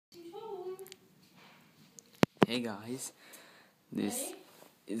Hey guys, this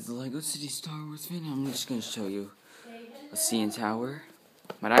is the Lego City Star Wars fan. I'm just going to show you a CN Tower.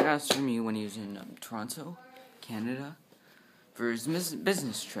 My dad got this from me when he was in Toronto, Canada, for his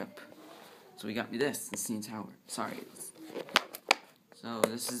business trip. So he got me this, the CN Tower. Sorry. So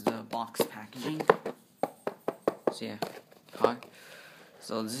this is the box packaging. So yeah, hot.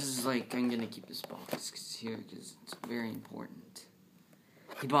 So this is like, I'm going to keep this box here because it's very important.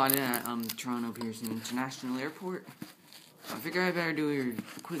 He bought it at Toronto Pearson International Airport. I figure I better do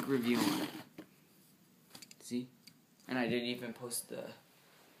a quick review on it. See? And I didn't even post the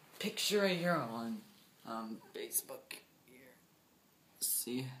picture right here on Facebook. Here.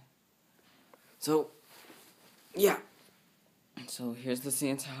 See? So, yeah. So here's the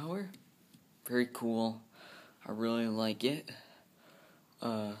CN Tower. Very cool. I really like it.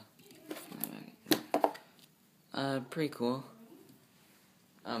 Pretty cool.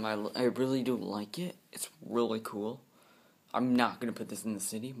 I really do like it. It's really cool. I'm not gonna put this in the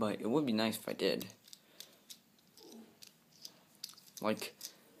city, but it would be nice if I did. Like,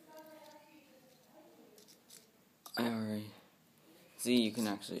 I already see you can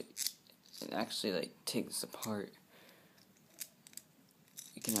actually like take this apart.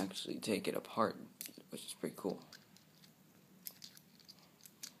 You can actually take it apart, which is pretty cool.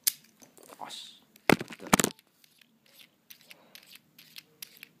 Gosh.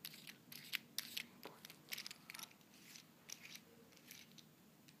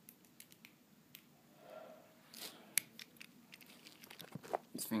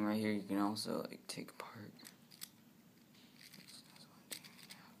 This thing right here you can also like take apart.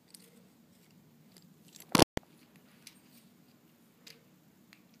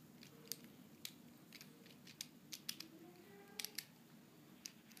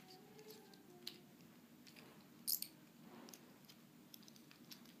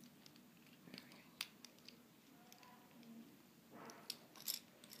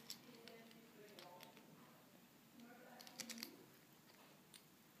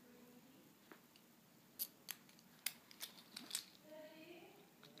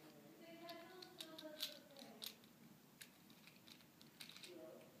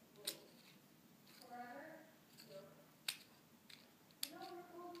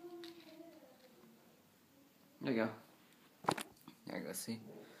 There you go. There you go, see?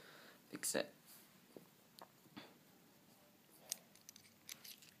 Big set.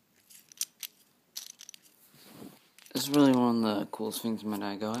 This is really one of the coolest things my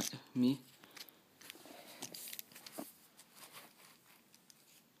dad got me.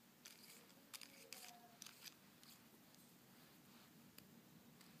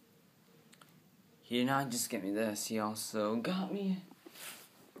 He did not just get me this, he also got me,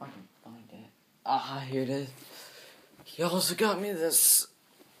 if I can find it, here it is. He also got me this,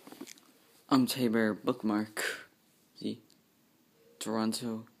 Tabor bookmark, see,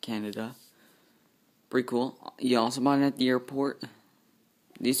 Toronto, Canada, pretty cool. He also bought it at the airport.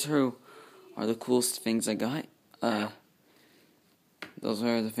 These two are the coolest things I got. Those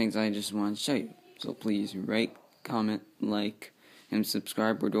are the things I just wanted to show you. So please rate, comment, like, and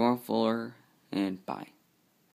subscribe. We're doing fuller. And bye.